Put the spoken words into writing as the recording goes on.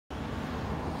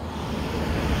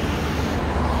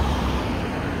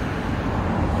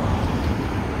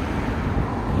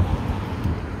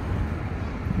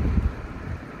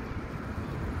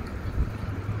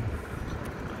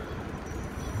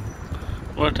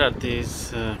What are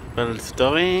these birds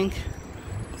doing?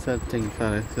 Searching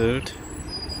for a food.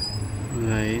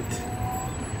 Right.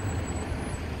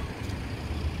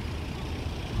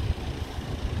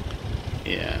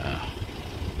 Yeah.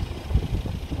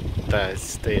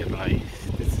 That's their life.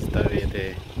 This is the way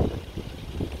they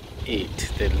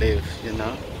eat, they live, you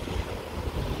know.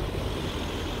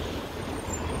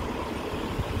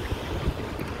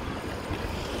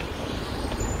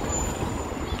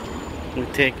 We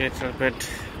take a little bit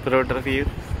broader view.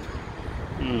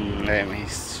 Let me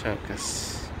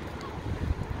focus.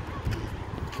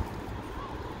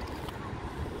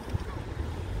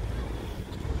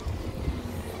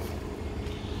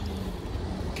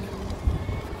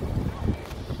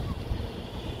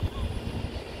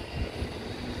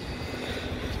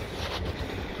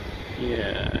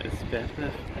 Yeah, it's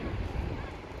better.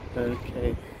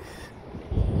 Okay.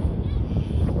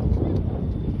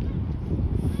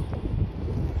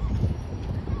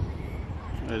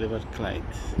 River Clyde.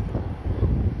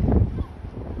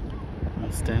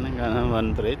 I'm standing on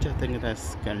one bridge. I think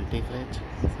that's County Bridge.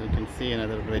 So you can see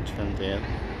another bridge from there.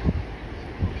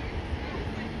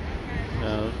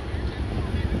 So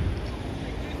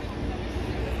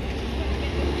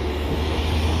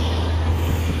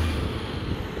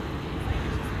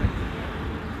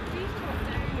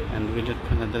and we look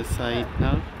another side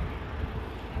now.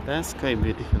 That's quite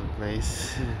beautiful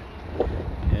place.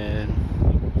 And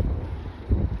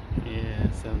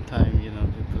yeah, sometimes you know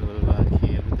people will walk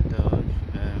here with the dog.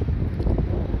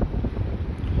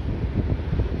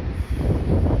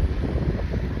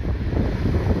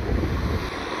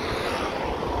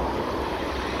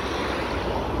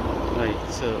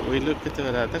 Right, so we look at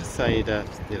the other side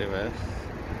of the river.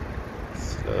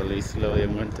 Slowly,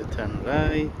 I'm going to turn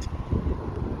right.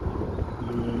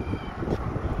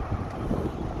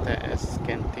 That's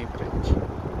County Bridge.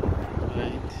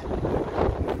 Right.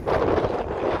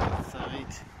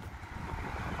 Side.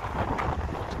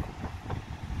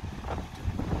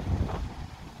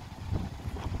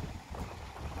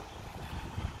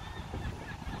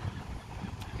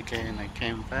 Again, I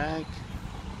came back.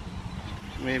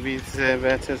 Maybe it's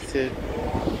better to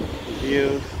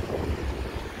view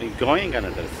going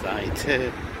another side.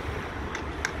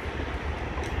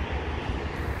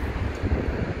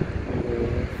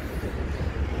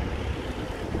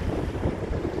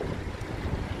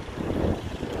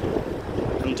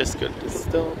 I'm just going to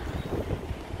stop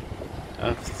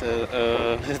after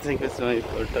I think it's my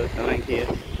photo coming here.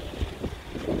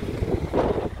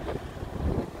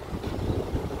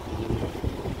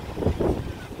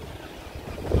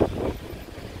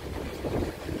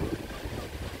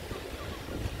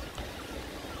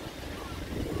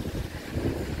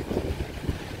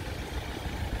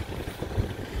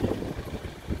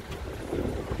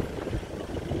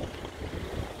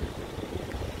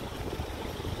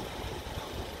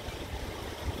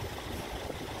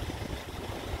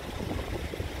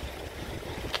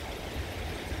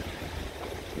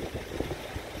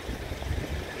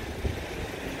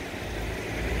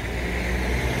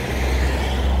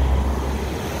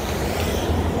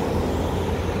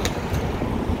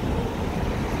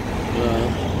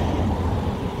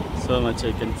 So much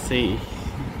I can see.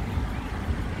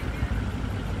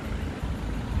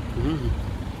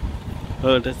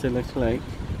 What does it look like?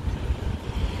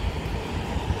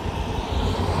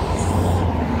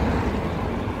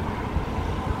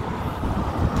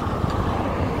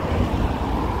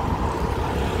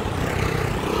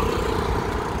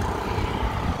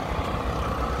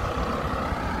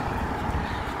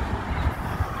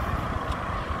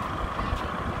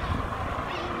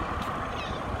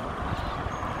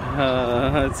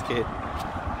 That's good.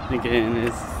 Again,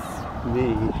 it's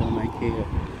me coming here.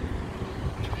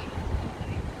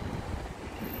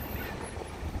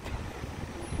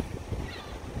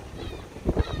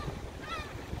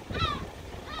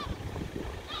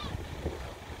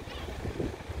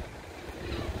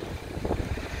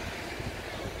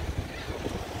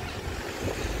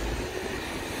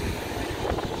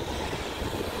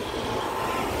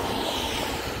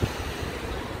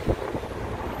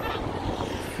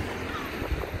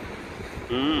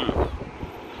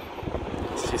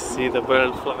 You see the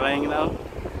bird flying now?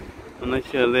 I'm not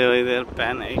sure they're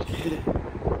panic.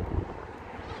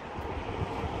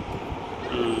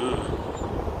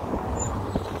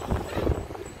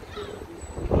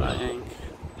 Flying.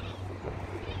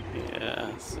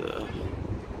 Yeah, so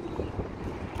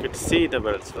good to see the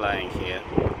birds flying here.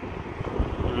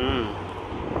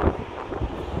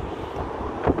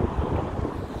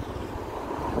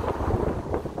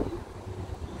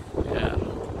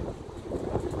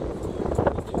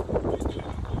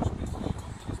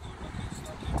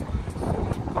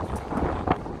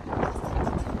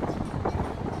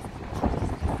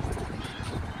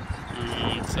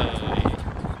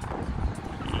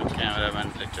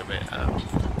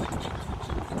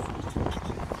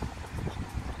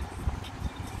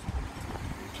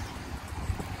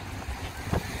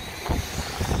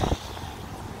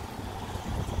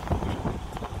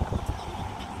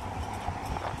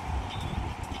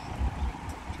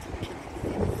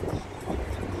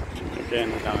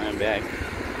 Then coming back.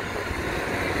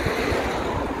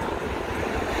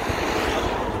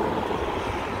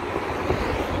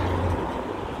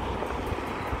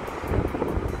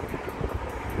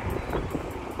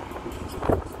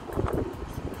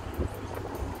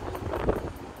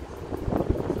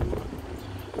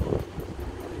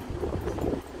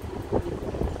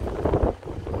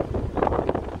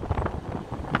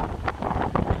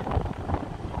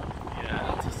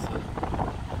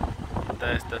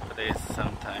 That's the place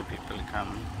sometimes people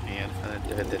come here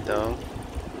with the dog.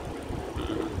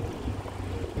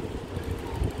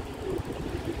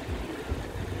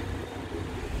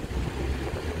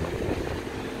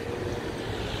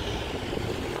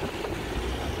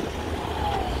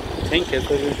 I think it's a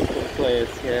beautiful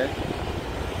place here.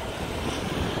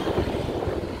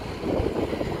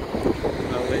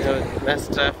 Now we have less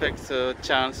traffic, so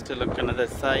chance to look another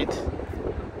side.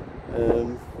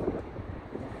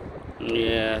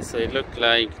 Yeah, so it looked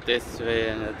like this way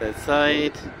and other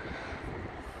side.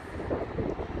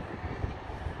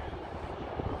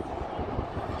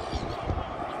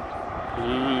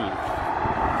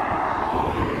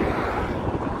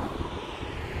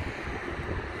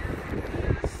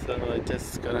 So I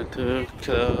just gonna to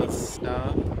close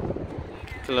now.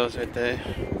 Close with the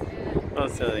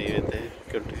also with the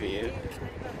good view.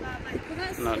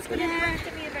 Not good.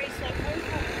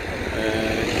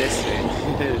 This way.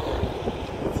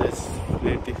 This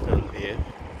beautiful view.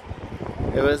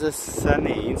 It was a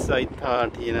sunny, so I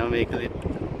thought, make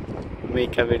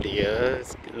a video.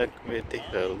 It's look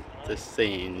beautiful, the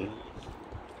scene.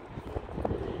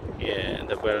 Yeah,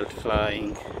 the bird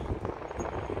flying.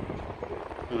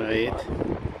 Right.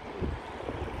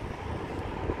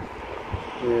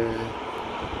 Yeah.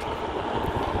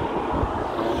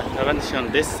 I haven't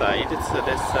shown this side, so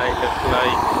this side looks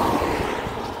like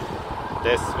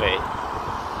this way.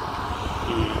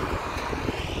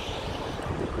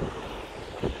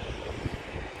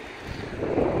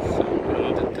 So I'm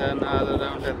going to turn all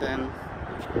around and then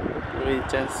we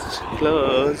just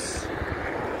close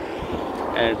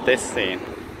at this scene.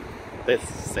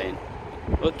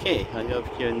 Okay, I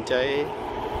hope you enjoy.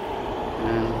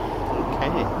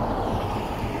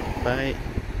 Okay,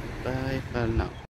 bye for now.